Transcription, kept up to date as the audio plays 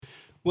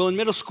Well, in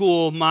middle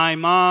school, my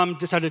mom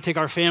decided to take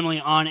our family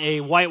on a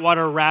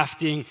whitewater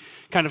rafting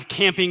kind of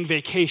camping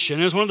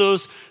vacation. It was one of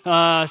those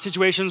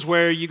situations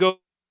where you go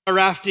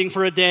rafting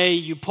for a day,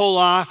 you pull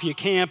off, you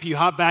camp, you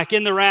hop back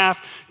in the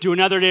raft, do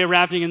another day of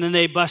rafting, and then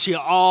they bus you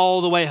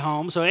all the way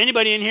home. So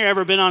anybody in here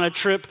ever been on a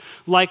trip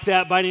like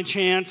that by any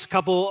chance? A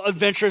couple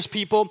adventurous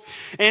people.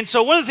 And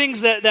so one of the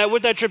things that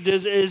with that trip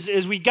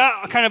is we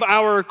got kind of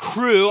our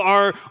crew,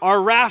 our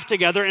raft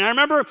together. And I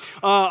remember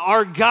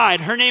our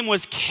guide, her name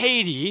was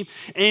Katie,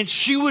 and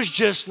she was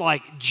just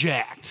like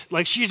jacked.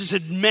 Like she just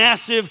had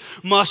massive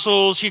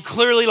muscles. She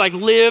clearly like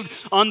lived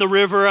on the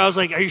river. I was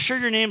like, are you sure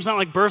your name's not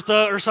like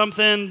Bertha or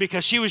something?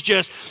 Because she was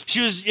just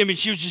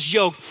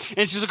yoked.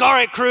 And she's like, all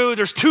right, crew,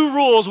 there's 2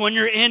 rules when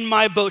you're in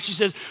my boat. She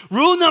says,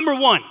 rule number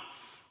 1,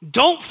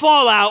 don't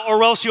fall out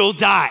or else you'll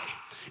die.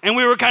 And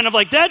we were kind of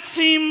like, that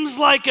seems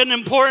like an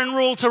important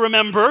rule to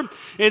remember.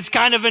 It's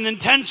kind of an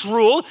intense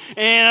rule.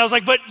 And I was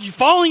like, but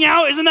falling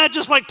out, isn't that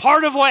just like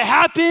part of what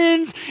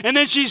happens? And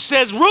then she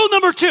says, rule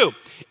number 2,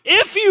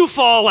 if you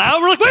fall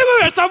out, we're like, wait,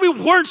 I thought we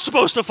weren't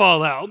supposed to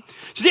fall out.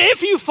 She said,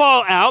 if you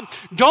fall out,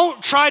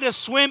 don't try to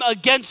swim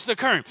against the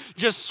current.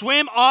 Just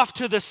swim off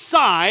to the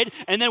side,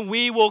 and then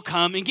we will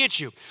come and get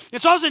you.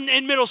 And so I was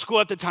in middle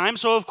school at the time,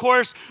 so of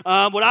course,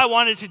 what I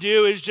wanted to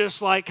do is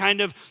just like kind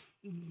of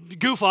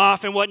goof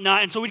off and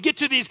whatnot. And so we'd get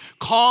to these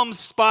calm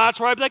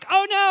spots where I'd be like,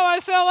 oh no, I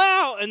fell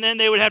out. And then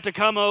they would have to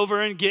come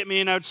over and get me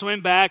and I would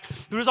swim back.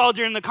 It was all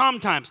during the calm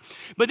times.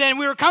 But then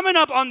we were coming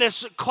up on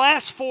this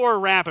class 4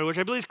 rapid, which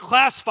I believe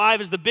class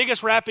 5 is the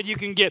biggest rapid you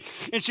can get.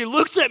 And she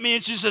looks at me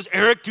and she says,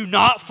 Eric, do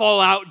not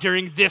fall out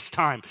during this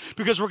time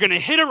because we're going to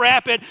hit a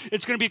rapid.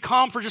 It's going to be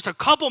calm for just a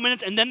couple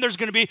minutes and then there's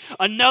going to be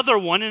another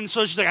one. And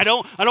so she's like, I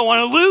don't want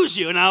to lose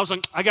you. And I was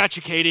like, I got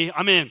you, Katie.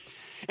 I'm in.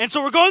 And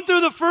so we're going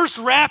through the first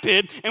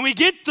rapid, and we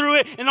get through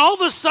it, and all of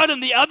a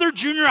sudden, the other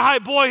junior high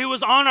boy who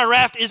was on our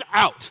raft is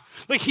out.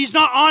 Like, he's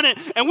not on it,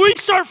 and we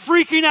start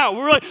freaking out.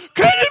 We're like, Katie,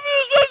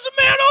 there's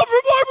a man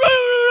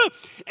overboard.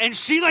 And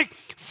she, like,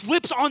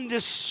 flips on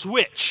this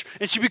switch,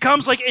 and she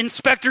becomes like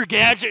Inspector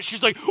Gadget.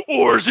 She's like,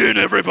 oars in,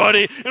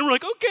 everybody. And we're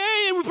like,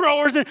 okay, and we put our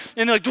oars in,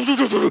 and like,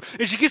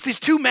 and she gets these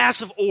 2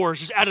 massive oars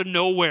just out of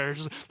nowhere.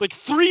 Just like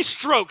 3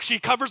 strokes, she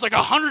covers like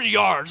 100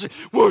 yards.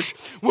 Whoosh,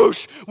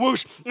 whoosh,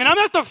 whoosh. And I'm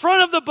at the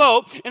front of the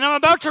boat, and I'm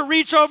about to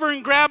reach over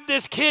and grab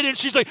this kid, and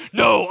she's like,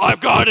 no,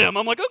 I've got him.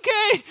 I'm like,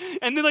 okay.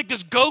 And then like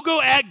this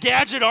go-go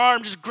Gadget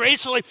arm just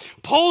gracefully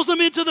pulls him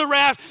into the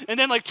raft, and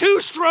then like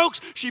 2 strokes,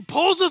 she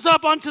pulls us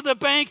up onto the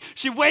bank.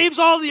 She waves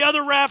all the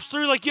other rafts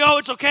through like, yo,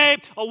 it's okay.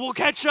 We'll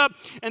catch up.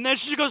 And then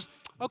she goes,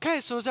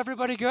 okay, so is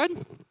everybody good?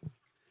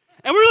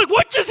 And we're like,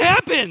 what just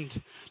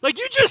happened? Like,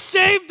 you just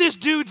saved this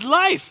dude's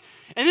life.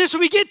 And then so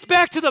we get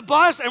back to the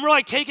bus, and we're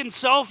like taking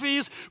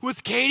selfies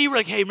with Katie. We're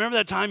like, hey, remember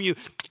that time you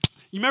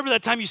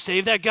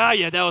saved that guy?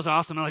 Yeah, that was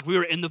awesome. And like, we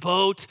were in the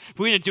boat.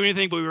 We didn't do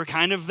anything, but we were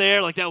kind of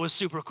there. Like, that was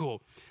super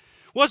cool.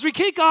 Well, as we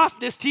kick off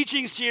this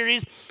teaching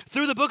series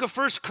through the book of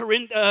 1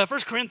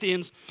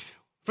 Corinthians,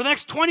 for the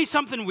next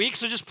 20-something weeks,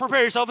 so just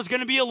prepare yourself. It's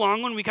going to be a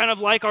long one. We kind of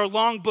like our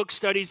long book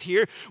studies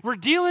here. We're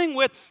dealing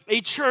with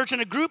a church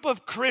and a group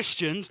of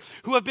Christians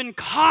who have been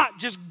caught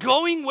just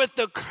going with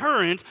the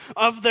current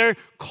of their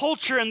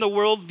culture and the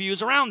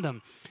worldviews around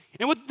them.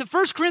 And what the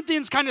 1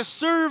 Corinthians kind of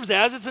serves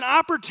as, it's an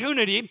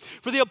opportunity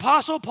for the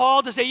Apostle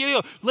Paul to say,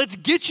 yo, let's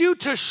get you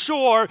to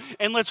shore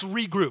and let's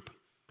regroup.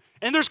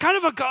 And there's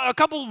kind of a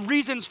couple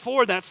reasons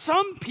for that.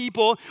 Some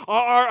people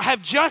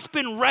have just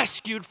been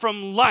rescued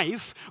from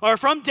life, or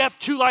from death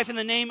to life in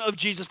the name of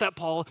Jesus that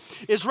Paul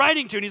is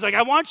writing to. And he's like,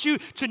 I want you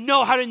to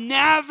know how to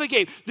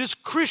navigate this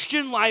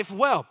Christian life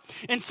well.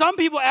 And some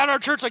people at our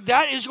church, like,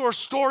 that is your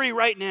story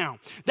right now.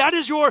 That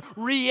is your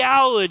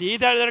reality.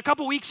 That a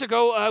couple weeks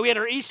ago, we had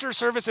our Easter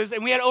services,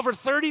 and we had over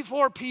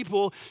 34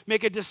 people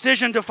make a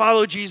decision to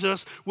follow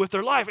Jesus with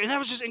their life. And that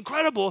was just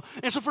incredible.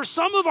 And so for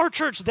some of our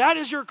church, that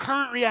is your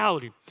current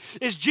reality.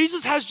 Is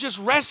Jesus has just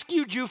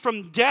rescued you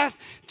from death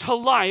to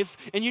life,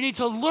 and you need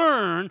to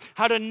learn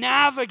how to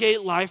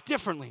navigate life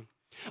differently.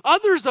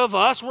 Others of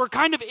us, we're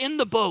kind of in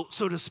the boat,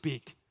 so to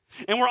speak,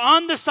 and we're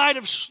on the side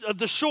of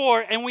the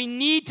shore, and we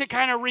need to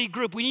kind of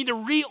regroup. We need to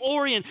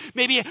reorient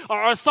maybe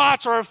our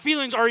thoughts, or our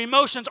feelings, our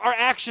emotions, our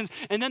actions.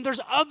 And then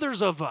there's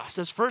others of us,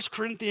 as 1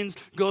 Corinthians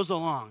goes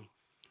along,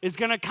 is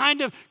going to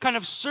kind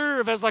of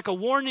serve as like a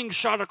warning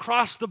shot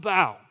across the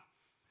bow.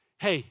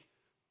 Hey,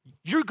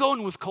 you're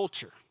going with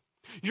culture.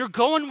 You're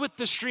going with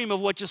the stream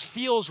of what just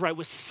feels right,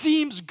 what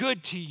seems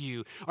good to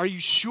you. Are you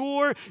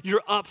sure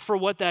you're up for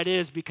what that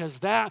is? Because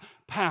that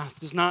path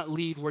does not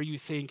lead where you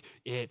think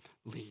it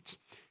leads.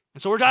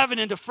 And so we're diving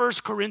into 1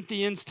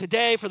 Corinthians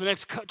today for the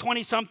next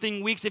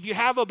 20-something weeks. If you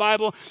have a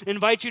Bible, I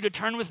invite you to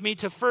turn with me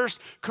to 1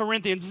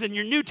 Corinthians. It's in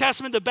your New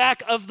Testament, the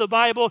back of the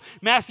Bible.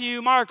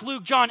 Matthew, Mark,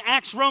 Luke, John,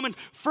 Acts, Romans,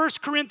 1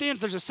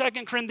 Corinthians. There's a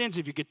 2 Corinthians.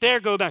 If you get there,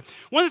 go back.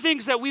 One of the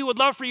things that we would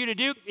love for you to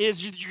do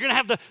is you're going to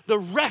have the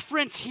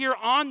reference here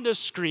on the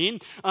screen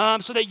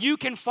so that you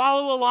can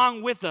follow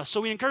along with us. So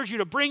we encourage you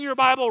to bring your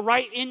Bible,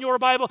 write in your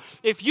Bible.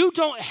 If you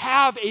don't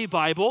have a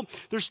Bible,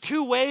 there's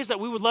 2 ways that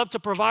we would love to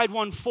provide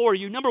one for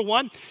you. Number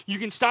 1, You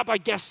can stop by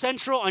Guest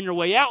Central on your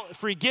way out, a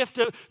free gift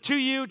to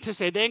you to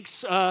say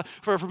thanks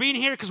for being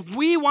here, because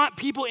we want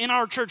people in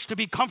our church to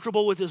be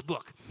comfortable with this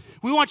book.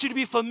 We want you to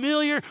be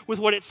familiar with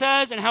what it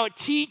says and how it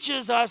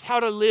teaches us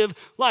how to live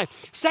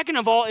life. Second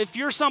of all, if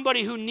you're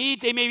somebody who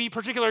needs a maybe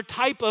particular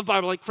type of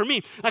Bible, like for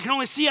me, I can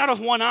only see out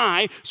of one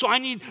eye, so I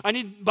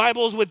need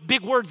Bibles with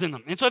big words in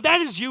them. And so if that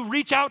is you,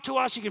 reach out to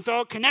us. You can fill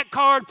out a Connect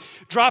card,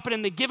 drop it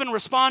in the Give and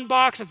Respond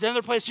box. That's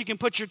another place you can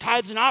put your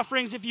tithes and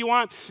offerings if you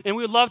want, and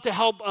we would love to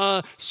help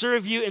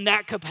serve you in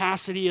that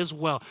capacity as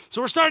well.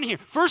 So we're starting here.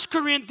 1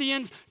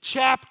 Corinthians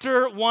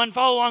chapter 1.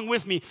 Follow along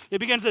with me. It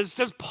begins as, it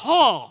says,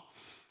 Paul.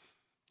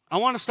 I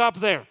want to stop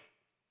there,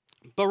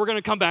 but we're going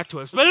to come back to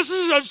it. But I'm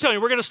just telling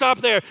you, we're going to stop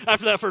there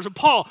after that first.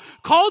 Paul,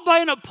 called by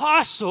an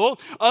apostle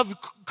of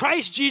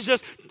Christ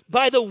Jesus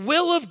by the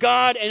will of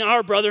God and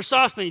our brother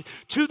Sosthenes,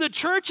 to the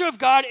church of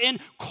God in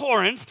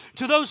Corinth,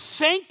 to those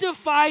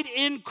sanctified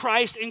in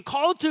Christ and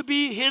called to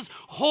be his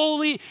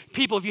holy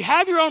people. If you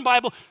have your own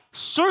Bible,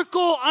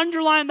 circle,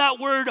 underline that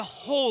word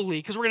holy,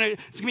 because it's going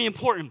to be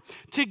important.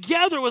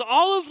 Together with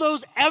all of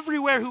those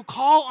everywhere who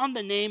call on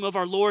the name of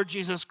our Lord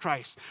Jesus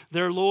Christ,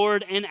 their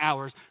Lord and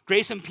ours.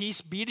 Grace and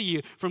peace be to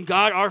you from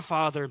God our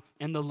Father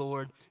and the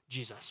Lord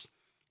Jesus.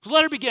 So the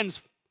letter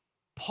begins,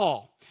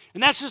 Paul.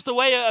 And that's just the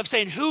way of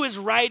saying who is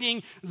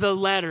writing the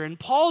letter. And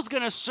Paul's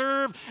going to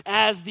serve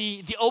as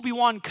the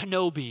Obi-Wan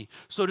Kenobi,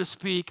 so to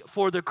speak,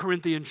 for the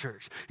Corinthian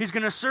church. He's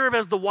going to serve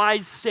as the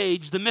wise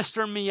sage, the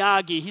Mr.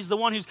 Miyagi. He's the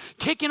one who's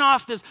kicking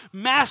off this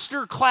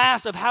master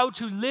class of how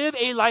to live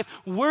a life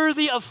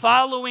worthy of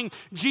following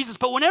Jesus.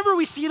 But whenever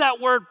we see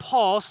that word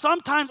Paul,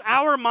 sometimes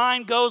our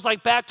mind goes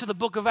like back to the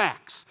book of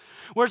Acts.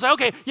 Where it's like,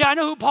 okay, yeah, I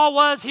know who Paul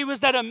was. He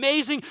was that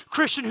amazing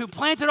Christian who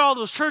planted all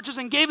those churches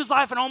and gave his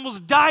life and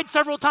almost died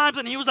several times.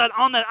 And he was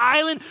on that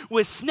island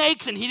with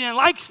snakes, and he didn't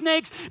like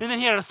snakes. And then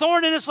he had a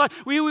thorn in his flesh.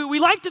 We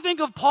like to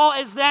think of Paul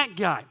as that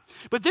guy.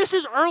 But this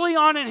is early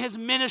on in his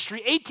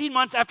ministry, 18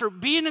 months after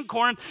being in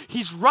Corinth.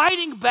 He's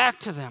writing back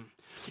to them.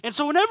 And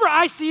so whenever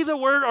I see the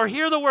word or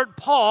hear the word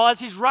Paul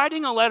as he's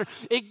writing a letter,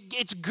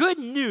 it's good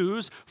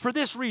news for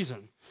this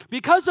reason.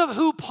 Because of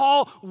who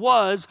Paul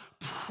was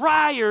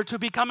prior to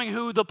becoming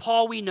who the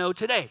Paul we know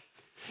today.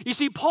 You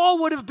see, Paul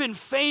would have been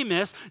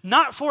famous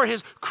not for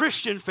his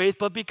Christian faith,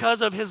 but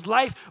because of his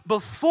life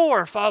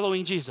before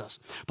following Jesus.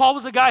 Paul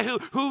was a guy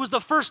who was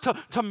the first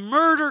to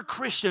murder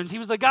Christians. He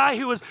was the guy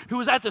who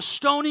was at the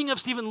stoning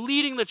of Stephen,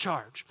 leading the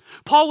charge.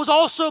 Paul was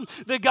also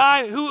the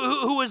guy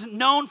who was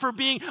known for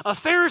being a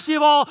Pharisee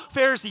of all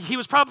Pharisees. He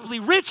was probably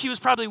rich, he was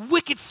probably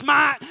wicked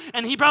smart,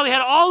 and he probably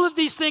had all of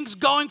these things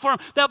going for him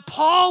that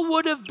Paul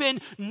would have been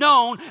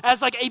known as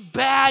like a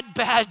bad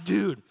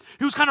dude.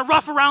 He was kind of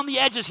rough around the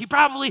edges. He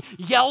probably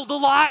yelled a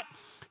lot.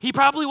 He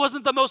probably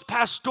wasn't the most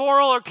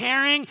pastoral or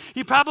caring.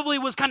 He probably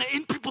was kind of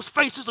in people's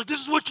faces like,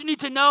 this is what you need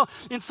to know.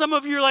 And some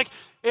of you are like,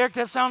 Eric,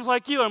 that sounds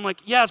like you. I'm like,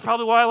 yeah, it's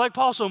probably why I like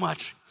Paul so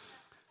much.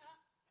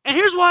 And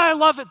here's why I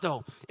love it,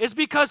 though, is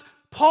because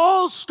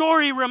Paul's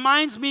story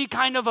reminds me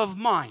kind of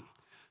mine.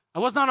 I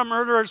was not a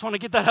murderer. I just want to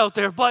get that out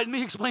there. But let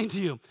me explain to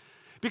you.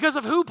 Because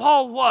of who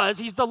Paul was,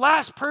 he's the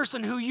last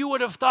person who you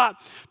would have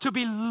thought to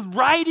be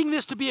writing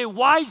this, to be a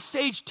wise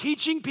sage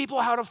teaching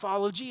people how to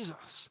follow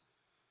Jesus.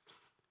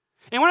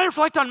 And when I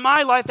reflect on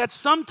my life, that's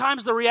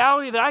sometimes the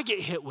reality that I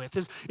get hit with,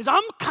 is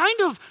I'm kind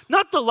of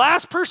not the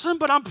last person,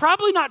 but I'm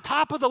probably not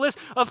top of the list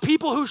of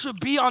people who should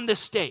be on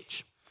this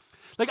stage.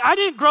 Like, I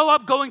didn't grow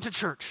up going to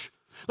church.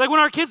 Like when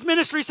our kids'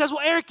 ministry says,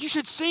 well, Eric, you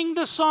should sing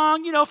the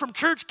song, from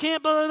church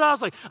camp, blah, blah, blah. I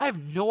was like, I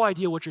have no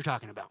idea what you're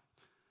talking about.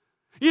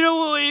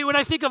 When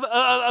I think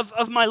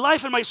of my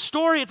life and my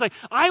story, it's like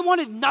I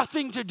wanted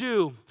nothing to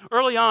do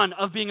early on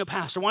of being a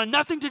pastor. I wanted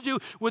nothing to do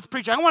with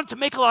preaching. I wanted to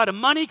make a lot of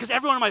money because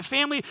everyone in my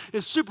family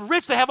is super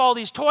rich. They have all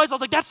these toys. I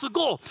was like, that's the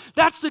goal.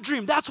 That's the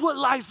dream. That's what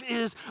life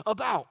is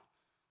about.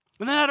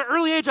 And then at an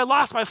early age, I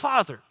lost my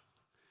father.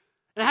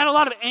 And I had a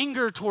lot of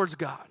anger towards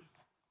God.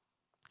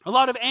 A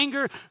lot of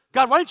anger.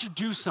 God, why didn't you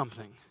do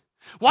something?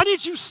 Why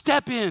didn't you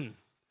step in?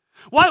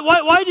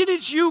 Why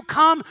didn't you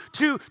come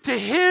to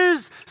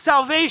his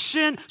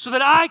salvation so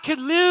that I could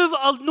live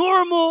a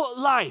normal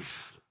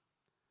life?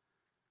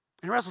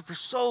 And I wrestled for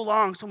so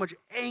long, so much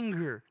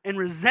anger and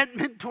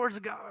resentment towards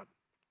God.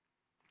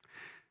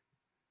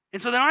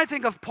 And so then I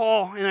think of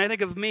Paul and I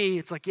think of me,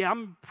 it's like, yeah,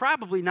 I'm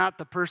probably not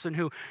the person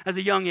who, as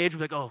a young age, would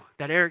be like, oh,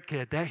 that Eric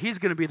kid, he's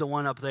going to be the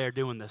one up there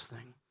doing this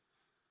thing.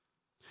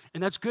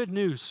 And that's good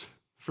news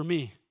for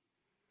me.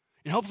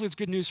 And hopefully it's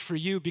good news for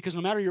you, because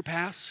no matter your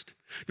past,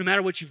 no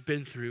matter what you've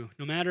been through,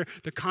 no matter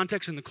the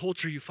context and the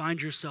culture you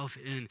find yourself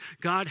in,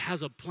 God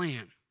has a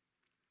plan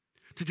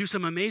to do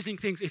some amazing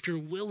things if you're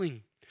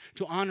willing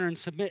to honor and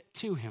submit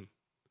to him.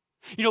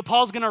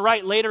 Paul's going to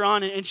write later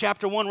on in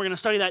chapter 1, we're going to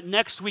study that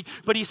next week,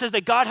 but he says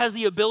that God has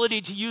the ability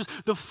to use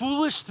the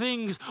foolish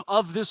things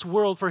of this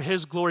world for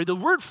his glory. The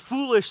word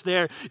foolish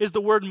there is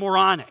the word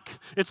moronic.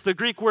 It's the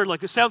Greek word,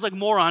 it sounds like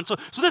moron. So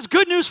that's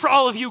good news for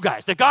all of you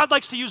guys, that God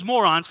likes to use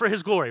morons for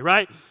his glory,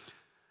 right?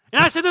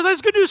 And I said,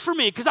 that's good news for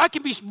me, because I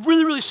can be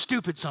really, really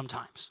stupid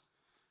sometimes.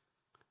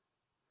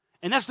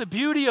 And that's the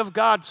beauty of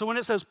God. So when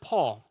it says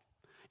Paul,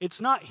 it's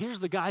not,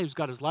 here's the guy who's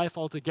got his life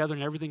all together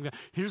and everything.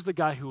 Here's the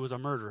guy who was a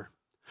murderer,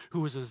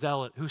 who was a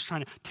zealot, who's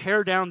trying to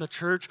tear down the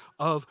church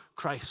of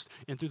Christ.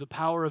 And through the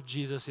power of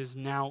Jesus is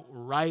now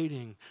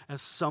writing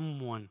as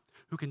someone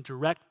who can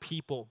direct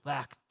people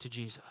back to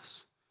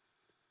Jesus.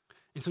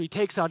 And so he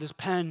takes out his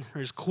pen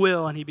or his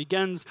quill and he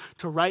begins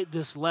to write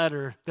this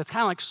letter that's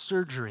kind of like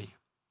surgery.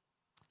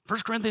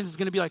 1 Corinthians is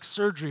going to be like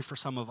surgery for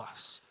some of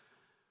us.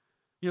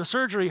 You know,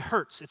 surgery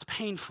hurts. It's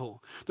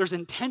painful. There's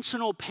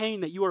intentional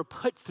pain that you are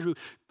put through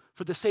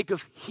for the sake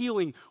of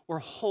healing or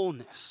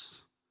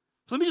wholeness.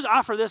 So let me just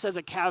offer this as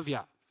a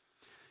caveat.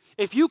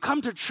 If you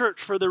come to church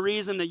for the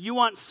reason that you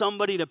want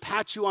somebody to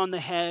pat you on the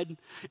head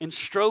and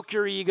stroke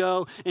your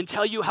ego and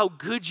tell you how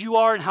good you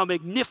are and how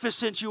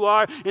magnificent you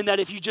are, and that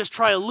if you just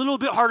try a little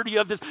bit harder, you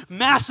have this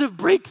massive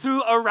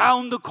breakthrough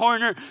around the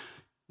corner,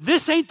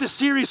 this ain't the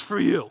series for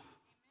you.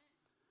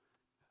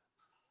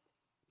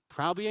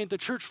 Probably ain't the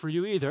church for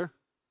you either.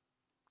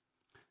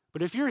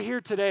 But if you're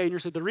here today and you're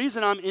saying, the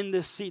reason I'm in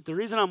this seat, the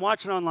reason I'm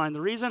watching online,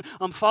 the reason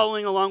I'm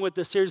following along with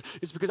this series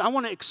is because I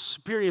want to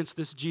experience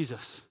this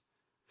Jesus.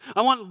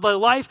 I want the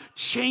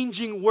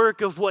life-changing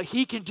work of what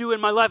he can do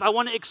in my life. I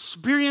want to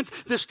experience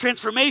this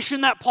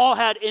transformation that Paul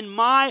had in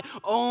my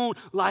own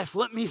life.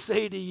 Let me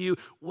say to you,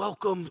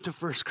 welcome to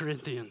 1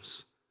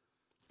 Corinthians.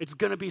 It's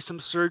going to be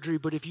some surgery,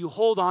 but if you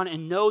hold on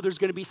and know there's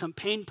going to be some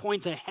pain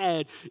points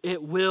ahead,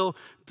 it will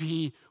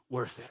be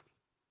worth it.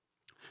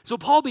 So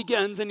Paul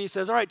begins and he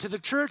says, all right, to the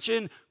church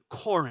in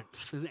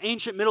Corinth, an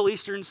ancient Middle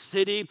Eastern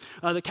city,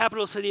 the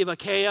capital city of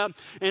Achaia.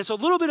 And so a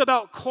little bit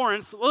about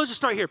Corinth. Well, let's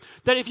just start here.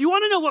 That if you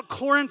want to know what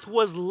Corinth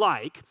was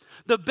like,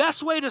 the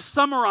best way to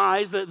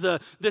summarize the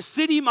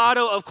city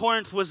motto of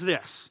Corinth was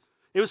this.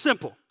 It was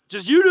simple.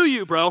 Just you do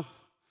you, bro.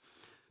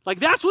 Like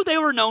that's what they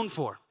were known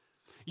for.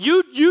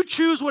 You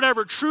choose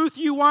whatever truth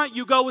you want.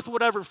 You go with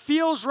whatever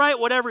feels right,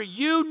 whatever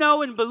you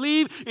know and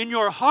believe in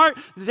your heart.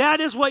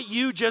 That is what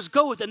you just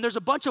go with. And there's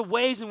a bunch of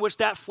ways in which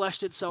that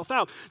fleshed itself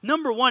out.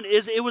 Number one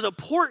is it was a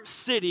port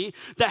city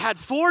that had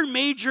 4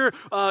 major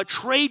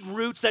trade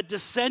routes that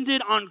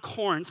descended on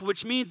Corinth,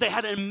 which means they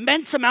had an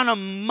immense amount of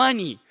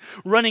money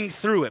running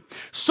through it.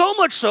 So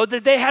much so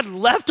that they had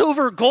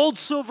leftover gold,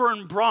 silver,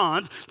 and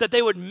bronze that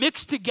they would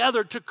mix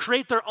together to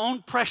create their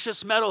own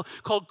precious metal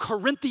called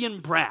Corinthian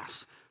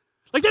brass.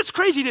 Like, that's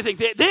crazy to think.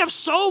 They have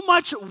so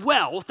much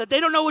wealth that they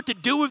don't know what to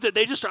do with it.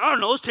 They just, I don't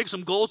know, let's take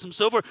some gold, some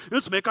silver, and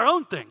let's make our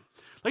own thing.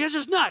 Like, it's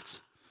just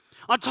nuts.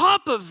 On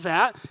top of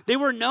that, they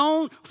were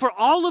known for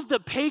all of the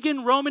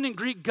pagan Roman and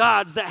Greek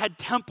gods that had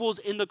temples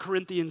in the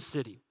Corinthian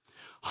city.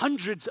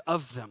 Hundreds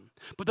of them.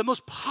 But the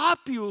most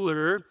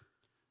popular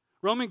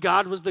Roman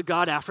god was the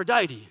god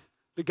Aphrodite,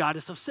 the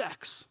goddess of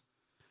sex.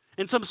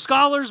 And some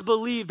scholars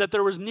believe that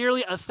there was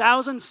nearly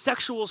 1,000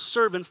 sexual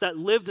servants that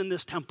lived in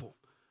this temple.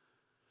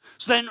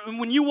 So then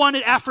when you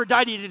wanted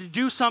Aphrodite to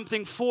do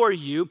something for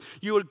you,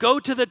 you would go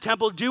to the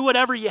temple, do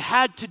whatever you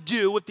had to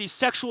do with these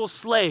sexual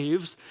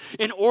slaves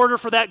in order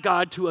for that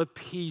god to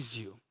appease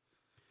you.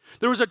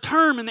 There was a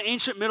term in the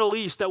ancient Middle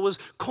East that was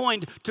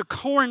coined to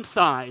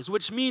Corinthize,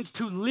 which means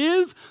to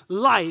live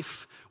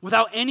life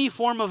without any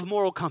form of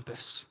moral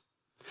compass.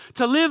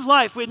 To live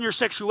life in your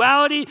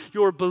sexuality,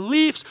 your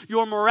beliefs,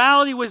 your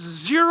morality with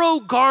zero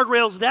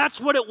guardrails.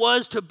 That's what it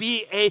was to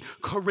be a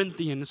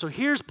Corinthian. So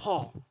here's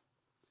Paul,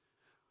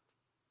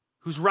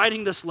 who's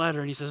writing this letter,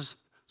 and he says,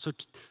 so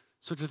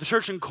to the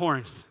church in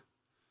Corinth,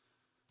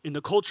 in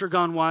the culture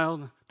gone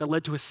wild, that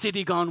led to a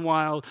city gone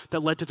wild,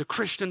 that led to the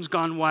Christians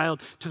gone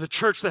wild, to the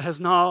church that has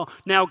now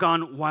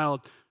gone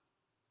wild,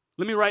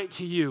 let me write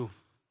to you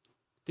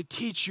to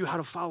teach you how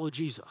to follow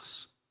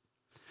Jesus.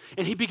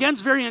 And he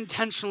begins very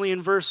intentionally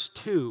in verse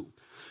 2.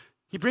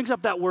 He brings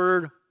up that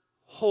word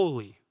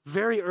holy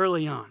very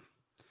early on.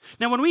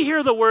 Now, when we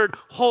hear the word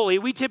holy,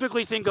 we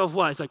typically think of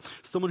what? It's like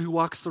someone who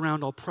walks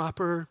around all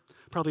proper,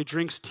 probably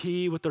drinks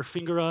tea with their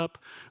finger up,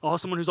 or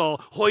someone who's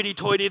all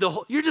hoity-toity.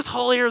 You're just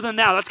holier than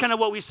thou. That's kind of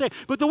what we say.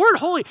 But the word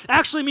holy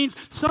actually means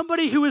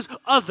somebody who is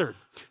other,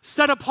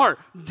 set apart,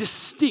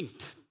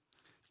 distinct.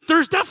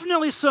 There's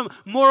definitely some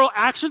moral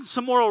action,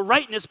 some moral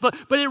rightness, but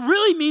it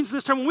really means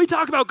this term, when we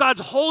talk about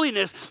God's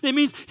holiness, it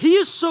means he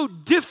is so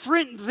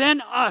different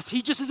than us.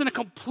 He just is in a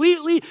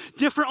completely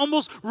different,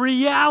 almost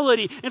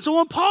reality. And so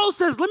when Paul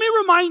says, let me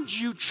remind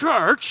you,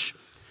 church,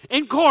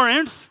 in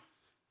Corinth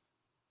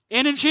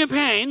and in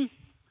Champaign,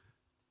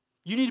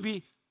 you need to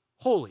be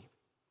holy.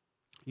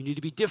 You need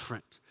to be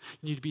different.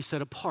 You need to be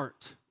set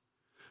apart.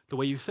 The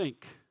way you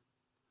think,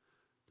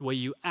 the way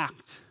you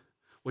act,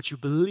 what you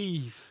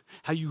believe,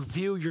 how you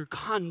view your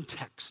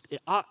context,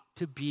 it ought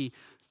to be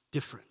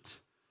different.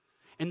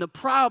 And the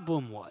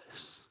problem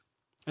was,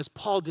 as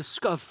Paul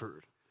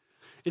discovered,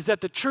 is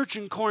that the church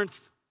in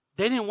Corinth,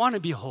 they didn't want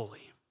to be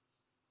holy.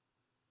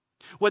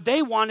 What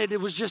they wanted, it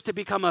was just to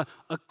become a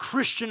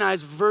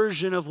Christianized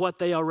version of what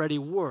they already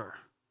were.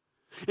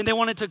 And they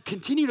wanted to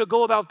continue to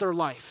go about their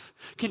life,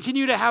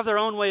 continue to have their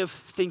own way of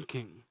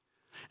thinking.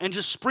 and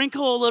just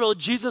sprinkle a little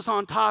Jesus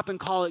on top and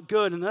call it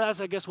good. And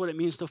that's, I guess, what it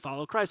means to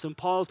follow Christ. And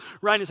Paul's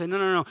writing and saying,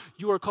 no,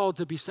 you are called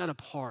to be set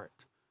apart.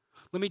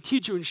 Let me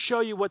teach you and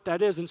show you what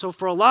that is. And so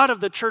for a lot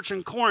of the church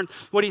in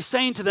Corinth, what he's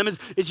saying to them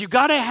is you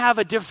got to have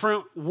a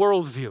different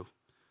worldview.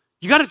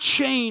 You got to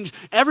change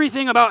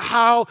everything about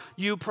how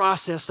you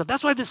process stuff.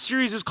 That's why this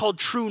series is called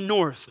True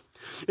North.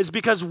 Is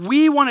because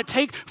we want to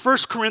take 1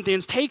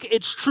 Corinthians, take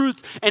its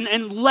truth,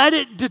 and let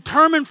it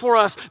determine for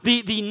us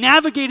the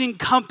navigating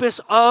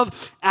compass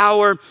of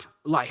our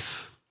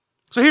life.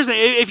 So here's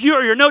if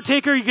you're a note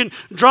taker, you can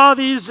draw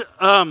these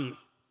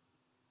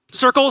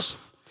circles,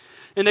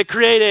 and they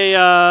create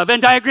a Venn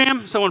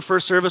diagram. Someone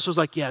first service was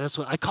like, yeah, that's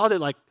what I called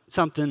it, like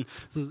something,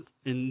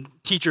 and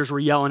teachers were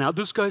yelling out,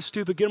 this guy's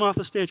stupid, get him off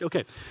the stage.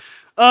 Okay.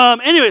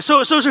 Anyway,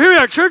 so here we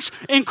are, church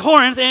in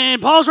Corinth,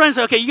 and Paul's writing,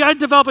 saying, okay, you got to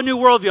develop a new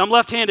worldview. I'm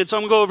left-handed, so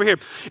I'm going to go over here.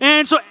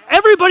 And so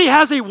everybody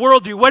has a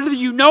worldview. Whether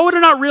you know it or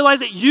not, realize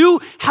that you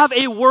have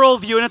a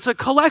worldview, and it's a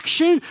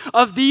collection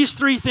of these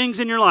three things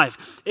in your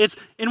life. It's,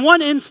 in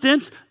one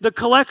instance, the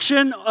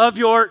collection of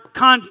your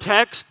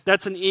context,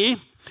 that's an E,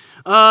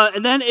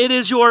 and then it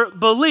is your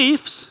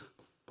beliefs,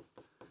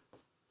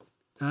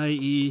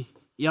 I-E,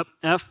 yep,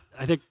 F,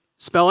 I think,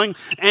 spelling,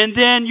 and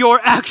then your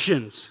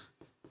actions.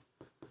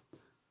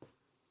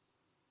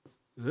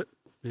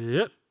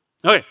 Yep.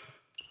 Okay.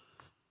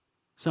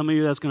 Some of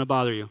you, that's going to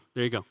bother you.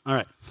 There you go. All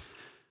right.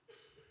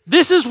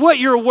 This is what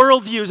your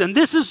worldview is, and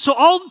this is, so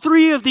all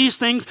three of these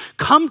things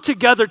come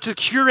together to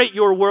curate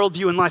your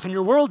worldview in life, and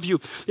your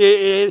worldview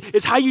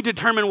is how you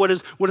determine what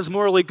is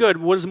morally good,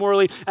 what is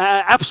morally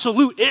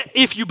absolute,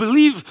 if you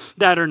believe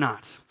that or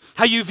not.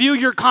 How you view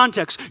your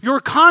context. Your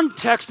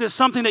context is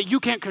something that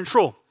you can't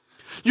control.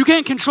 You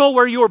can't control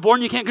where you were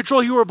born. You can't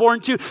control who you were born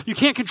to. You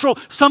can't control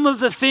some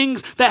of the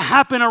things that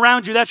happen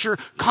around you. That's your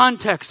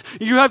context.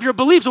 You have your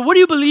beliefs. So what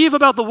do you believe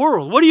about the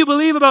world? What do you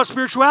believe about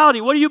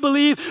spirituality? What do you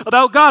believe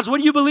about God? What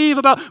do you believe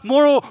about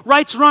moral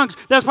rights, wrongs?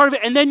 That's part of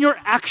it. And then your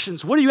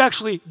actions. What are you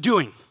actually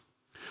doing?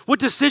 What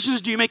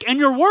decisions do you make? And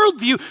your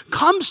worldview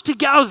comes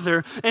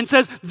together and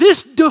says,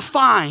 this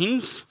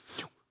defines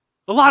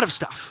a lot of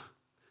stuff.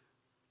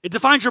 It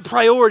defines your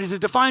priorities.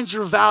 It defines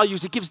your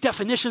values. It gives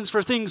definitions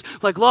for things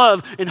like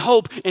love and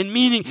hope and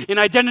meaning and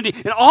identity.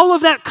 And all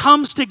of that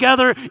comes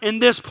together in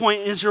this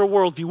point is your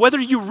worldview. Whether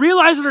you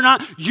realize it or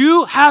not,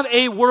 you have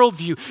a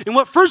worldview. And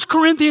what 1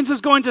 Corinthians is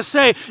going to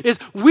say is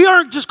we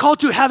aren't just called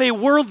to have a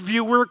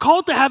worldview. We're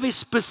called to have a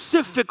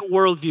specific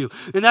worldview.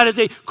 And that is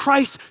a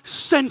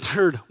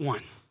Christ-centered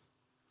one.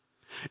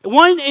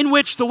 One in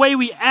which the way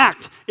we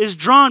act is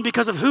drawn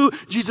because of who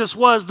Jesus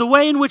was. The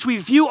way in which we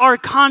view our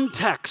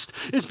context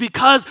is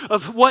because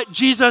of what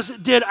Jesus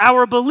did.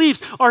 Our beliefs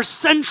are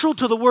central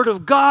to the Word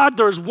of God.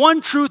 There is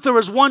one truth. There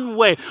is one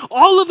way.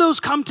 All of those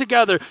come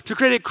together to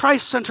create a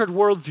Christ-centered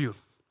worldview.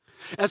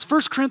 As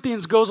 1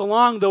 Corinthians goes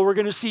along, though, we're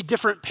going to see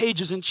different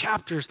pages and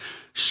chapters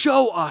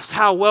show us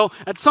how, well,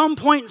 at some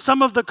point,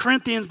 some of the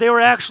Corinthians, they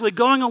were actually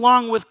going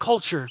along with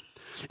culture.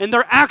 And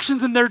their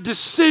actions and their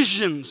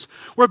decisions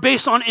were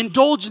based on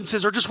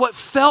indulgences or just what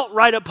felt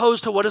right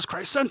opposed to what is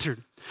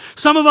Christ-centered.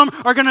 Some of them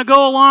are going to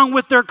go along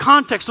with their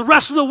context. The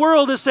rest of the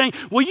world is saying,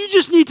 well, you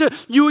just need to,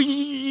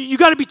 you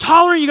got to be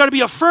tolerant, you got to be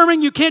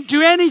affirming, you can't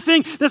do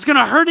anything that's going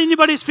to hurt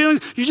anybody's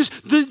feelings. You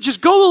just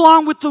go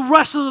along with the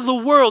rest of the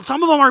world.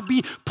 Some of them are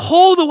being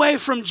pulled away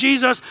from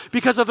Jesus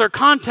because of their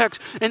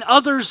context, and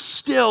others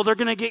still, they're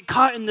going to get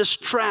caught in this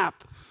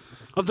trap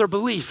of their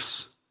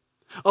beliefs,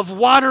 of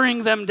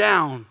watering them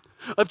down,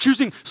 of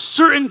choosing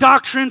certain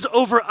doctrines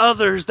over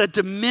others that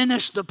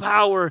diminish the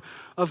power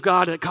of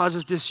God, that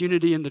causes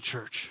disunity in the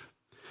church.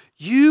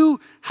 You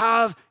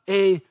have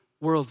a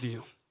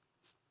worldview.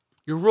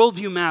 Your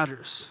worldview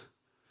matters.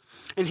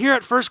 And here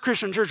at First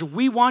Christian Church,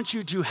 we want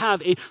you to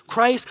have a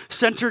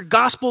Christ-centered,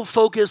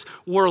 gospel-focused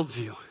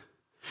worldview.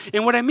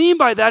 And what I mean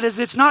by that is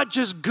it's not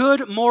just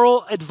good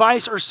moral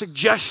advice or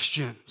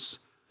suggestions.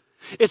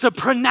 It's a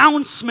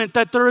pronouncement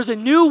that there is a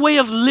new way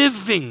of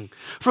living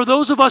for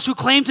those of us who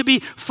claim to be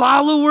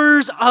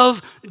followers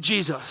of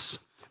Jesus,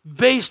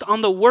 based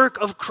on the work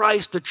of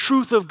Christ, the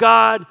truth of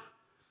God,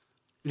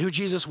 and who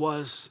Jesus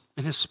was,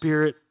 and his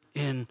Spirit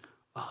in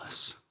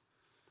us.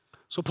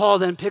 So Paul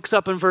then picks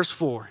up in verse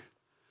 4.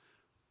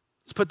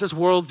 Let's put this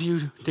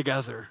worldview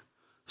together,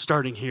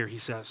 starting here, he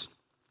says.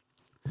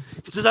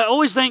 He says, I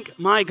always thank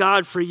my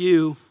God for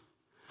you,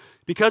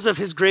 because of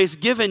his grace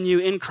given you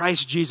in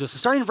Christ Jesus.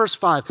 Starting in verse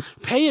 5,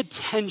 pay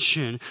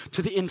attention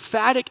to the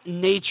emphatic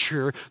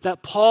nature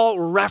that Paul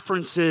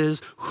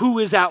references who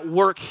is at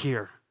work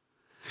here.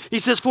 He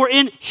says, for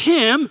in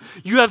him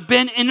you have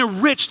been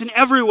enriched in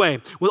every way,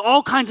 with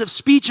all kinds of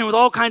speech and with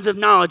all kinds of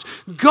knowledge,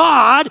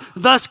 God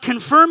thus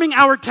confirming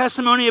our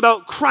testimony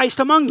about Christ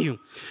among you.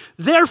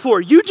 Therefore,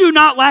 you do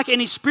not lack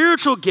any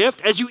spiritual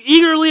gift as you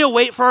eagerly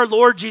await for our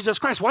Lord Jesus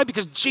Christ. Why?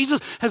 Because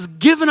Jesus has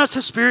given us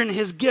his Spirit and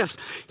his gifts.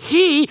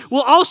 He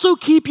will also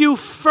keep you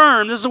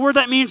firm. This is a word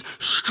that means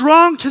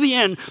strong to the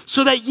end,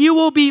 so that you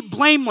will be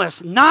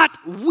blameless, not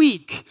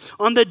weak,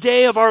 on the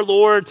day of our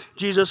Lord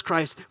Jesus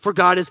Christ. For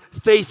God is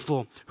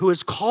faithful, who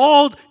has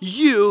called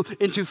you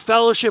into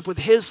fellowship with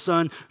his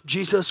Son,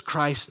 Jesus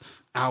Christ,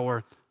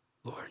 our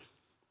Lord.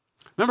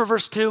 Remember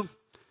verse 2? You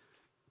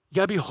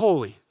got to be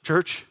holy,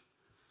 church.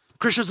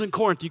 Christians in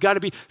Corinth, you got to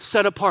be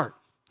set apart.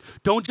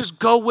 Don't just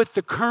go with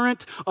the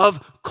current of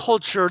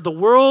culture, the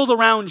world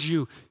around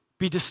you.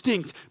 Be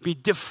distinct, be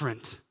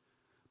different.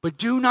 But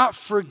do not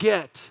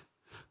forget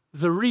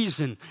the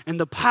reason and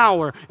the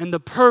power and the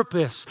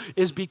purpose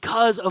is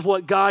because of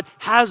what God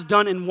has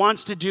done and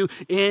wants to do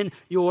in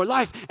your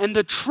life. And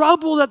the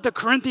trouble that the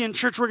Corinthian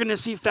church we're going to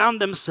see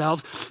found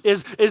themselves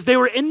is they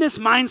were in this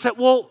mindset,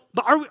 well,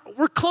 but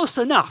we're close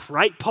enough,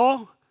 right,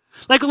 Paul?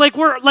 Like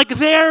we're like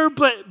there,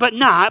 but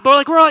not. But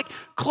like we're like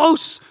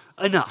close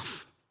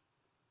enough.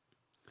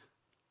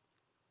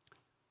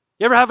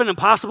 You ever have an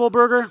Impossible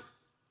Burger?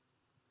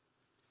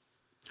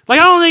 Like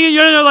I don't think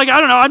you're like I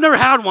don't know. I've never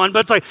had one,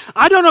 but it's like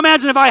I don't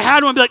imagine if I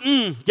had one, I'd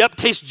be like, yep,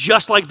 tastes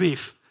just like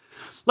beef.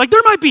 Like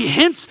there might be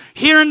hints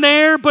here and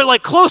there, but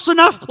like close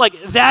enough.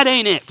 Like that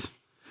ain't it.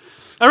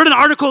 I read an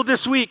article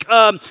this week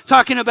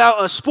talking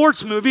about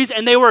sports movies,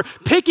 and they were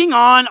picking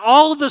on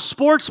all of the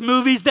sports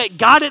movies that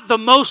got it the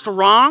most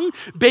wrong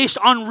based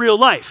on real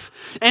life.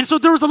 And so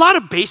there was a lot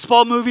of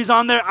baseball movies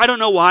on there. I don't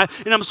know why.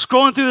 And I'm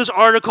scrolling through this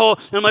article,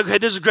 and I'm like, okay,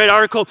 this is a great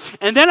article.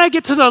 And then I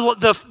get to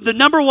the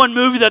number one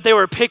movie that they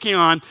were picking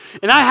on,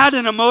 and I had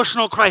an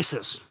emotional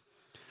crisis.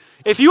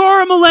 If you are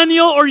a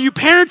millennial or you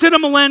parented a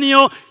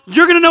millennial,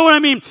 you're going to know what I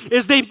mean.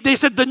 Is they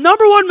said the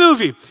number one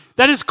movie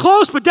that is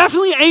close but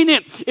definitely ain't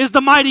it is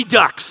The Mighty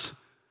Ducks.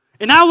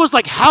 And I was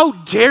like, how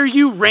dare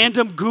you,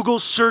 random Google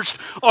searched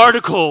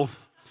article,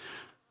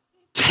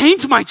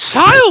 taint my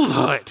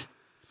childhood?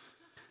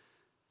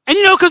 And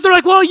because they're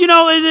like, well,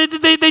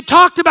 they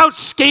talked about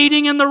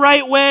skating in the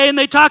right way, and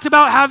they talked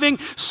about having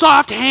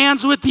soft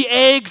hands with the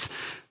eggs.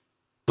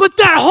 But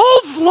that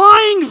whole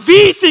flying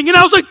V thing, and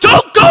I was like,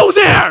 don't go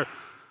there.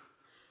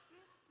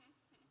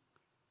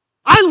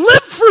 I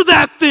lived for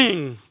that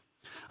thing.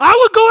 I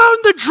would go out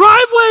in the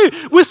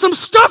driveway with some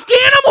stuffed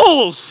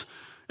animals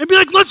and be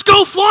like, let's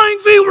go flying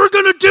V, we're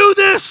going to do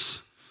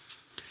this.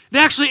 They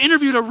actually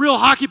interviewed a real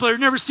hockey player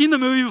who'd never seen the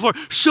movie before,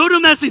 showed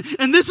him that scene,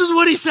 and this is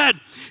what he said.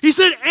 He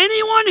said,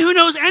 anyone who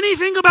knows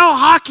anything about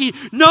hockey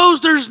knows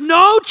there's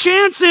no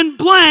chance in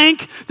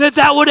blank that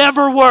would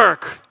ever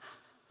work.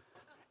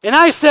 And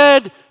I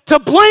said, to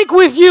blank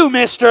with you,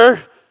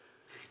 mister,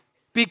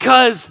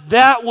 because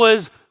that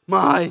was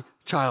my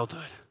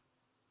childhood.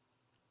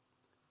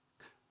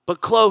 But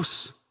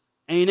close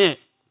ain't it.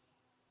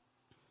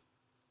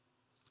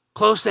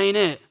 Close ain't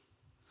it.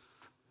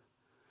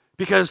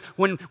 Because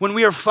when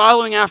we are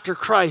following after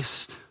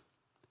Christ,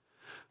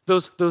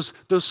 those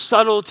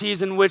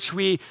subtleties in which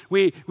we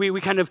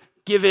kind of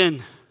give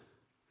in,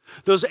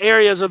 those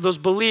areas or those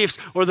beliefs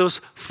or those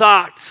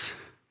thoughts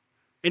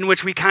in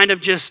which we kind of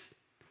just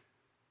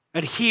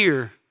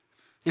adhere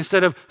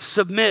instead of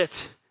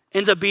submit,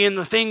 ends up being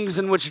the things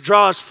in which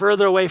draw us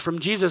further away from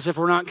Jesus if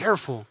we're not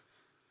careful.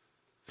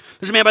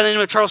 There's a man by the name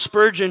of Charles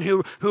Spurgeon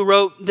who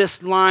wrote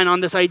this line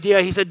on this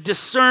idea. He said,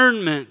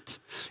 discernment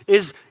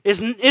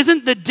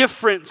isn't the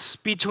difference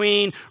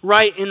between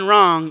right and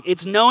wrong.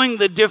 It's knowing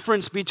the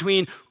difference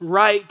between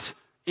right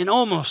and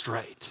almost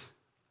right.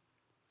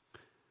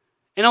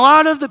 And a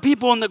lot of the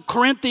people in the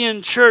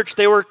Corinthian church,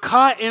 they were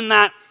caught in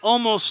that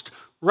almost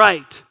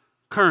right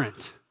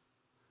current.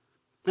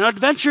 And I'd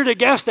venture to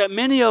guess that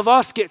many of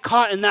us get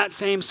caught in that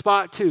same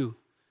spot too.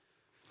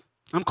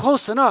 I'm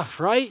close enough,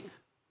 right?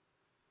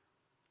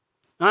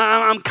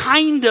 I'm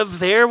kind of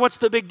there. What's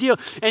the big deal?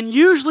 And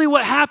usually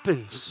what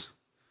happens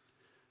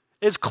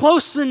is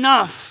close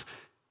enough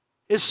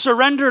is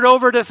surrendered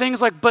over to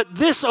things like, but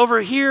this over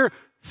here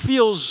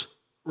feels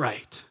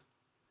right.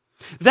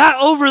 That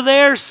over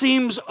there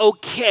seems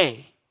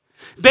okay.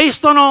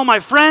 Based on all my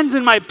friends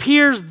and my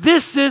peers,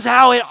 this is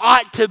how it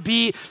ought to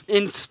be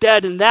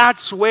instead. And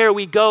that's where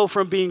we go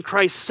from being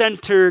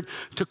Christ-centered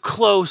to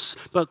close,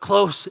 but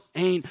close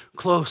ain't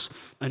close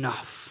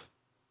enough.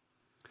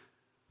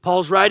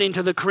 Paul's writing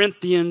to the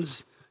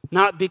Corinthians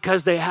not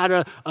because they had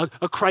a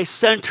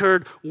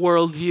Christ-centered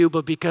worldview,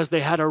 but because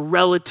they had a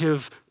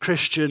relative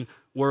Christian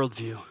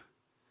worldview.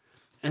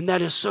 And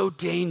that is so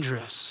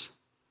dangerous.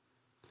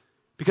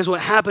 Because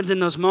what happens in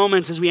those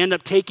moments is we end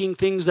up taking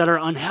things that are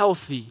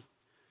unhealthy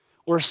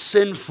or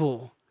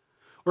sinful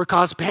or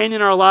cause pain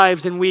in our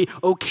lives, and we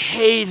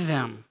okay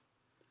them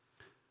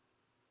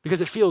because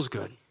it feels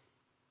good.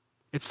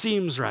 It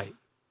seems right.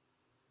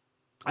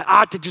 I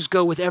ought to just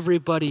go with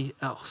everybody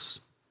else.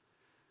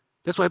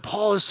 That's why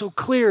Paul is so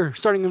clear,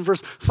 starting in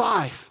verse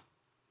 5.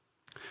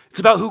 It's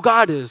about who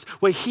God is,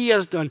 what he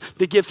has done,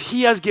 the gifts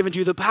he has given to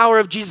you, the power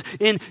of Jesus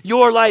in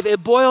your life.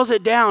 It boils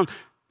it down.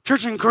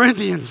 Church in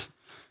Corinthians,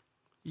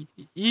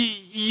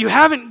 you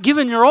haven't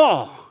given your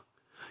all.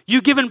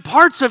 You've given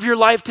parts of your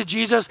life to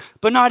Jesus,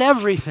 but not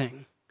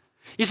everything.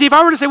 You see, if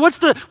I were to say, what's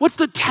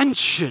the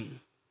tension?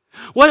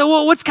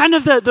 What's kind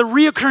of the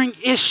reoccurring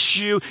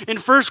issue in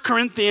 1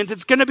 Corinthians?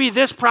 It's going to be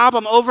this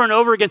problem over and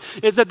over again,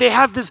 is that they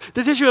have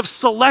this issue of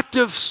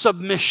selective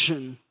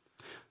submission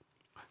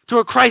to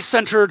a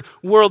Christ-centered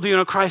worldview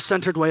and a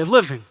Christ-centered way of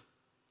living.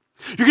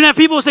 You're going to have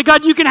people who say,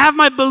 God, you can have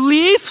my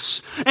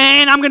beliefs,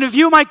 and I'm going to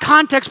view my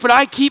context, but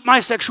I keep my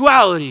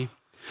sexuality.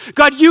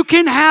 God, you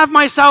can have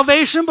my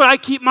salvation, but I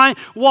keep my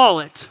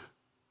wallet.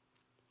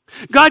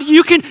 God,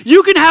 you can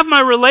have my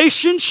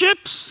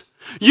relationships,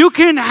 you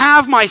can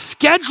have my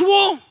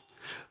schedule,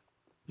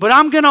 but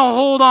I'm going to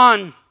hold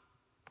on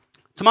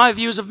to my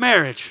views of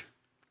marriage.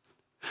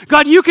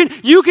 God, you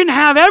can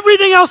have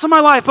everything else in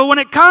my life, but when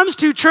it comes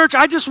to church,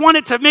 I just want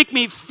it to make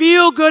me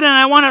feel good, and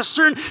I want a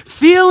certain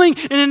feeling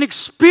and an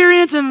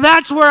experience, and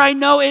that's where I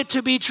know it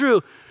to be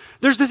true.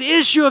 There's this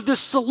issue of this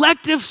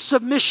selective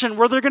submission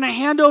where they're going to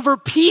hand over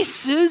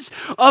pieces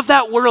of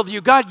that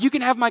worldview. God, you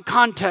can have my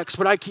context,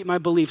 but I keep my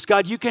beliefs.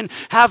 God, you can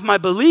have my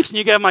beliefs, and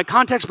you can have my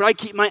context, but I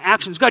keep my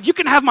actions. God, you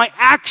can have my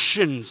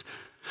actions,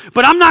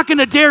 but I'm not going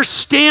to dare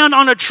stand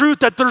on a truth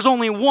that there's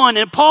only one.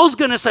 And Paul's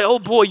going to say, oh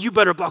boy, you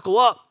better buckle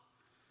up.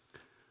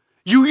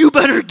 You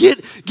better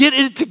get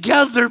it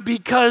together,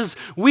 because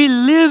we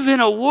live in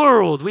a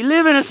world, we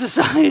live in a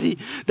society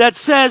that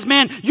says,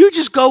 man, you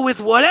just go with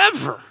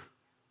whatever.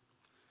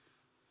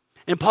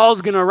 And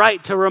Paul's going to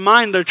write to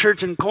remind the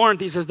church in Corinth,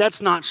 he says,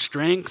 that's not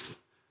strength.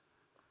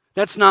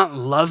 That's not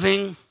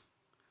loving.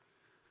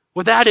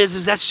 What that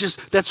is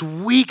that's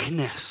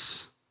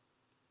weakness.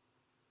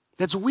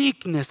 That's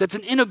weakness. That's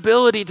an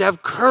inability to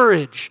have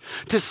courage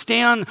to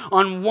stand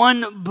on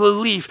one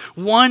belief,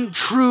 one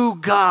true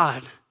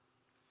God.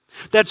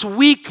 That's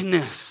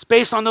weakness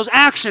based on those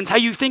actions, how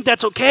you think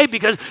that's okay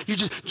because you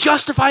just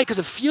justify it because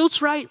it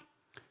feels right.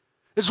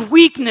 It's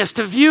weakness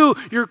to view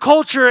your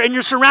culture and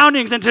your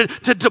surroundings and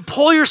to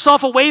pull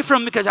yourself away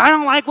from them because I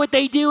don't like what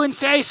they do and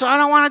say, so I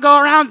don't want to go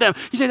around them.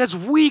 You say that's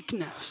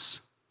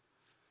weakness.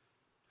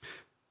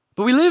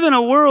 But we live in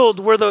a world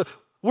where the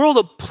world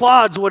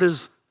applauds what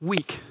is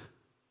weak,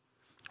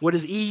 what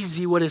is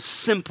easy, what is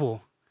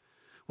simple,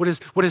 what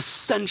is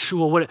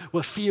sensual,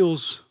 what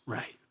feels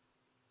right.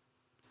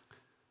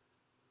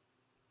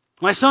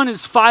 My son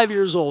is 5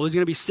 years old. He's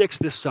going to be 6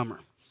 this summer.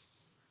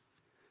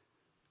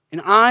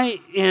 And I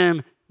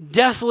am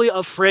deathly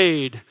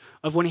afraid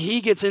of when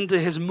he gets into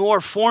his more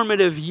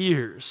formative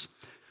years,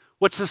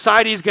 what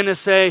society is going to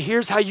say,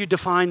 here's how you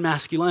define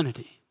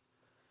masculinity.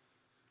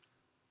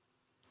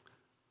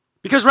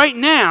 Because right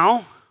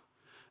now,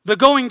 the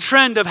going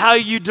trend of how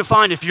you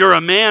define if you're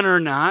a man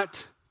or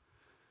not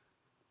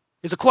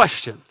is a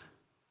question.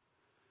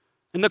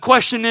 And the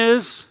question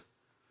is,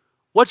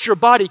 what's your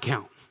body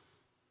count?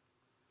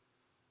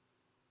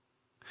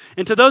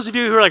 And to those of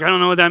you who are like, I don't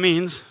know what that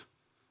means,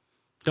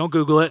 don't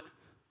Google it.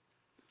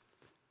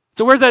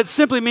 It's a word that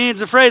simply means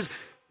the phrase,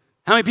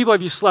 how many people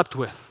have you slept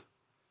with?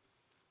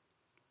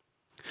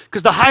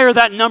 Because the higher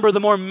that number, the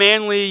more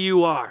manly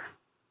you are.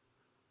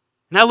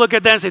 And I look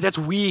at that and say, that's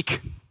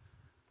weak.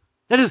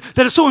 That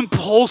is so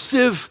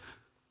impulsive.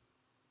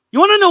 You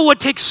want to know what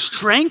takes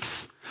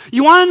strength?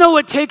 You want to know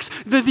what takes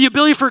the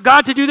ability for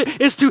God to do that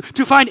is to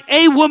find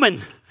a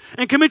woman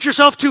and commit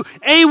yourself to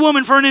a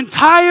woman for an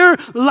entire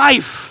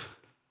life.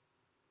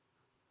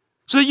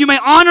 So that you may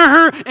honor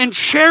her and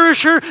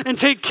cherish her and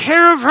take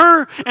care of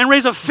her and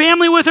raise a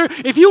family with her.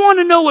 If you want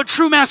to know what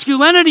true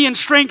masculinity and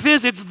strength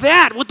is, it's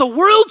that. What the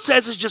world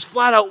says is just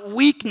flat out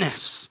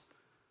weakness.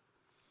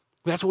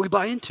 That's what we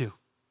buy into.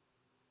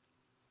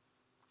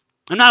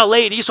 I'm not a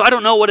lady, so I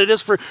don't know what it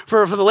is for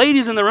the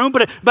ladies in the room,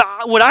 but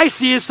what I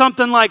see is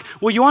something like,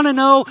 well, you want to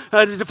know,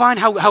 to define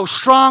how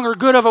strong or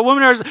good of a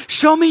woman is,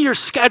 show me your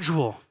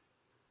schedule.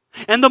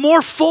 And the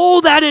more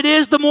full that it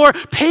is, the more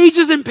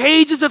pages and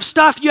pages of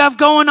stuff you have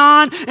going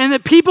on, and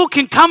that people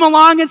can come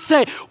along and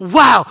say,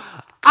 wow,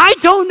 I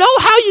don't know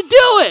how you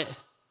do it.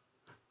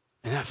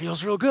 And that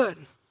feels real good.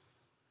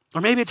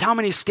 Or maybe it's how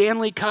many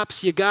Stanley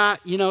Cups you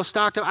got,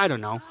 stocked up. I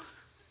don't know.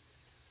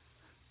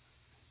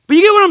 But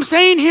you get what I'm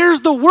saying?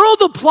 Here's the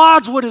world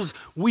applauds what is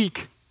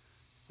weak,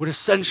 what is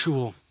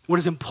sensual, what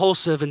is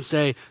impulsive, and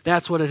say,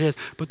 that's what it is.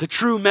 But the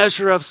true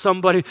measure of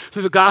somebody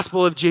through the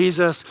gospel of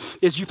Jesus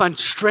is you find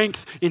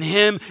strength in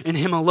him and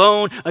him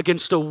alone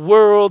against a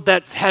world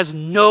that has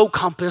no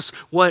compass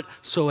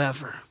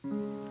whatsoever.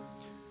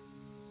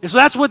 And so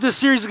that's what this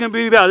series is going to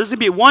be about. This is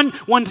going to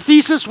be one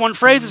thesis, one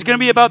phrase is going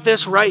to be about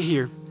this right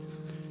here,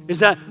 is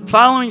that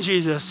following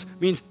Jesus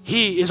means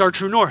he is our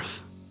true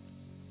north.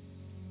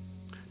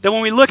 That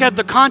when we look at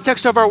the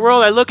context of our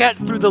world, I look at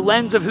through the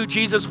lens of who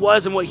Jesus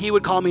was and what he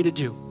would call me to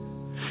do.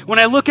 When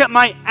I look at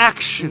my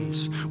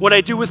actions, what I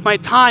do with my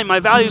time,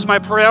 my values, my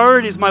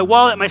priorities, my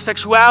wallet, my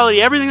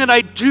sexuality, everything that I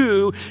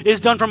do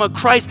is done from a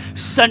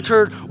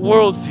Christ-centered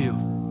worldview.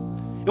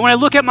 And when I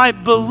look at my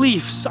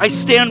beliefs, I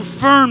stand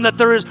firm that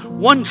there is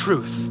one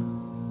truth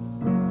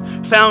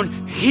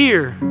found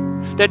here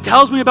that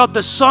tells me about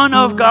the Son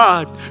of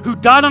God who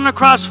died on the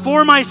cross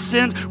for my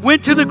sins,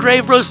 went to the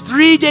grave, rose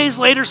 3 days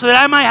later so that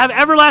I might have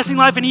everlasting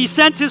life, and he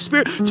sent his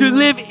Spirit to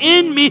live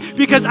in me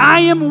because I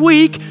am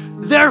weak.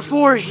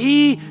 Therefore,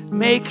 he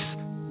makes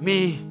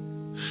me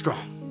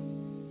strong.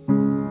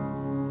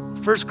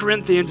 1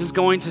 Corinthians is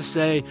going to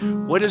say,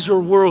 what is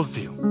your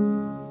worldview?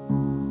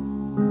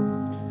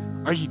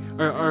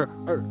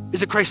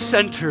 Is it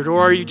Christ-centered,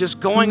 or are you just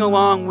going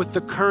along with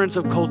the currents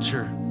of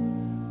culture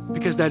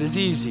because that is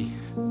easy?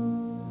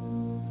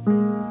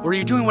 Or are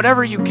you doing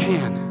whatever you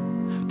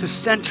can to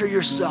center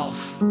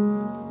yourself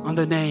on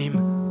the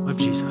name of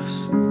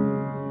Jesus?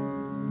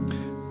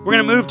 We're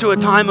going to move to a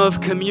time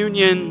of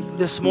communion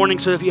this morning,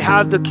 so if you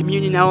have the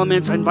communion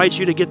elements, I invite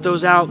you to get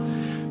those out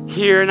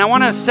here. And I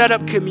want to set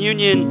up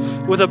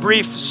communion with a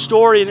brief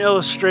story and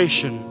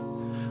illustration.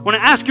 I want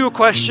to ask you a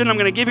question. I'm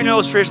going to give you an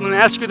illustration. I'm going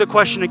to ask you the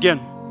question again.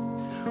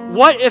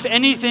 What, if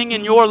anything,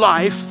 in your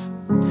life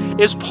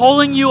is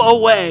pulling you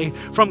away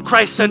from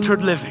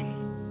Christ-centered living?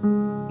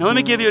 Now, let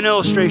me give you an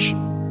illustration.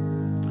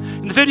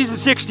 In the 50s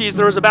and 60s,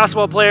 there was a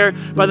basketball player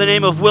by the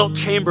name of Wilt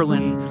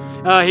Chamberlain.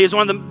 He is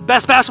one of the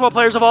best basketball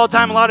players of all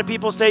time. A lot of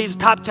people say he's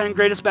the top 10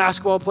 greatest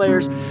basketball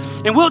players.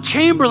 And Wilt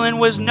Chamberlain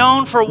was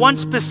known for one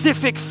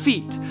specific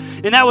feat,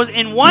 and that was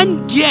in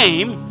one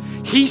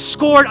game, he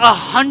scored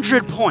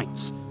 100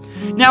 points.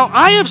 Now,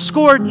 I have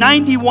scored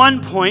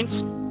 91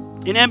 points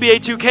in NBA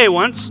 2K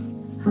once,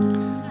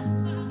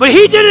 but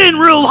he did it in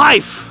real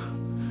life,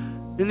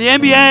 in the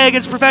NBA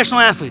against professional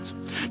athletes.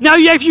 Now,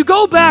 if you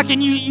go back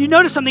and you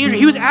notice something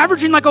interesting, he was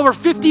averaging like over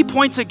 50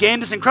 points a game,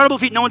 this incredible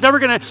feat. No one's ever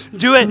going to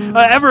do it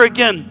ever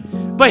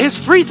again. But his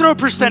free throw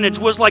percentage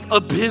was like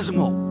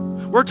abysmal.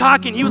 We're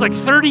talking, he was like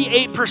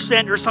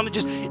 38% or something,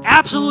 just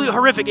absolutely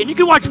horrific. And you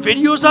can watch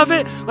videos of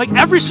it. Like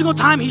every single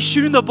time he's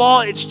shooting the ball,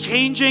 it's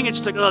changing. It's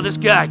just like, oh, this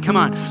guy, come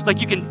on.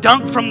 Like you can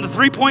dunk from the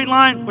three-point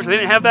line, which they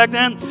didn't have back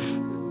then,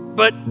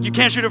 but you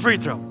can't shoot a free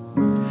throw.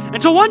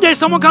 And so one day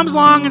someone comes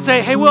along and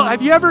say, hey, Will,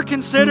 have you ever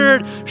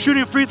considered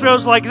shooting free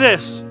throws like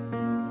this?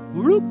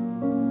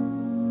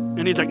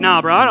 And he's like,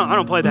 nah, bro, I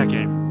don't play that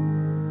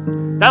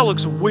game. That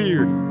looks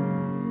weird.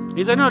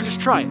 He's like, no, just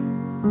try it.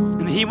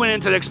 And he went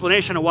into the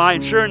explanation of why,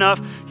 and sure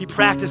enough, he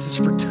practices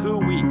for 2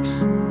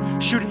 weeks,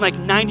 shooting like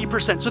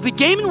 90%. So the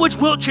game in which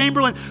Wilt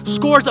Chamberlain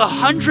scores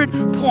 100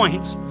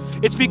 points,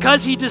 it's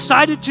because he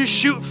decided to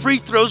shoot free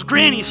throws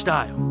granny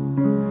style.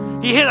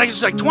 He hit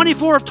like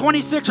 24 of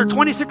 26 or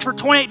 26 for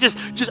 28,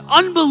 just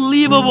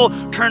unbelievable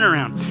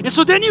turnaround. And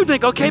so then you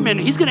think, okay, man,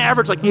 he's going to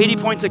average like 80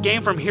 points a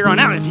game from here on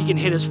out if he can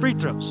hit his free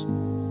throws.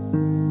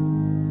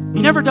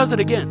 He never does it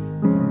again.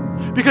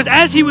 Because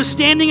as he was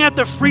standing at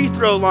the free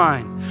throw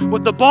line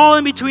with the ball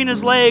in between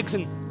his legs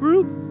and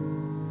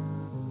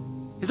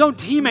his own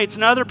teammates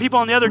and other people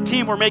on the other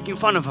team were making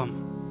fun of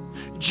him.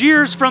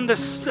 Jeers from the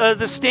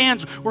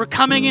stands were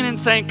coming in and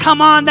saying,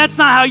 come on, that's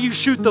not how you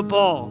shoot the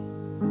ball.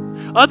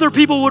 Other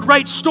people would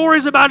write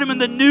stories about him in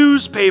the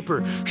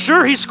newspaper.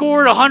 Sure, he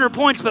scored 100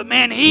 points, but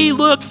man, he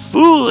looked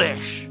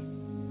foolish.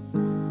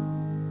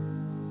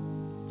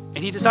 And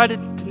he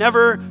decided to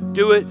never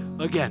do it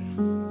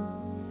again.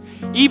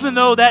 Even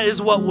though that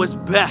is what was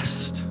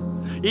best.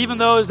 Even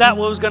though that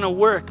was going to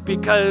work,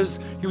 because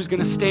he was going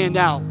to stand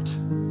out.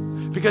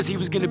 Because he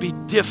was going to be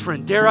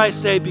different. Dare I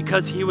say,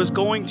 because he was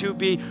going to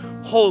be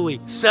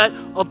holy, set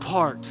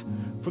apart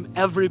from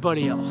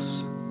everybody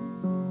else.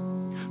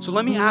 So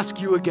let me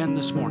ask you again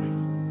this morning.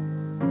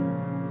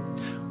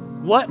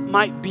 What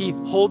might be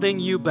holding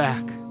you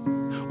back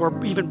or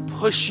even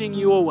pushing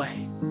you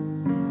away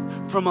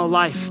from a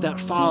life that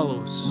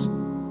follows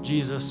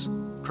Jesus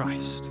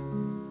Christ?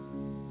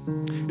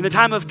 In the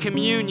time of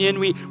communion,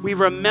 we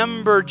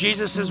remember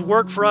Jesus'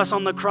 work for us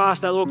on the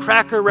cross. That little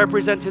cracker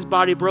represents his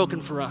body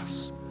broken for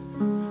us.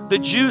 The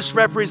juice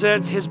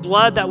represents his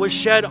blood that was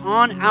shed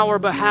on our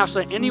behalf, so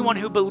that anyone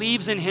who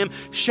believes in him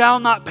shall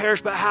not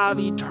perish but have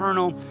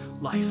eternal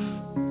life.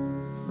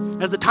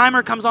 As the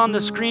timer comes on the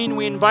screen,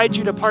 we invite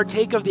you to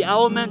partake of the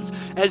elements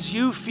as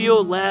you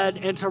feel led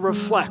and to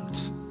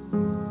reflect.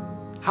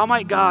 How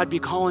might God be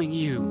calling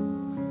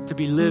you to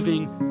be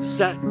living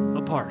set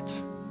apart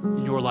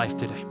in your life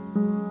today?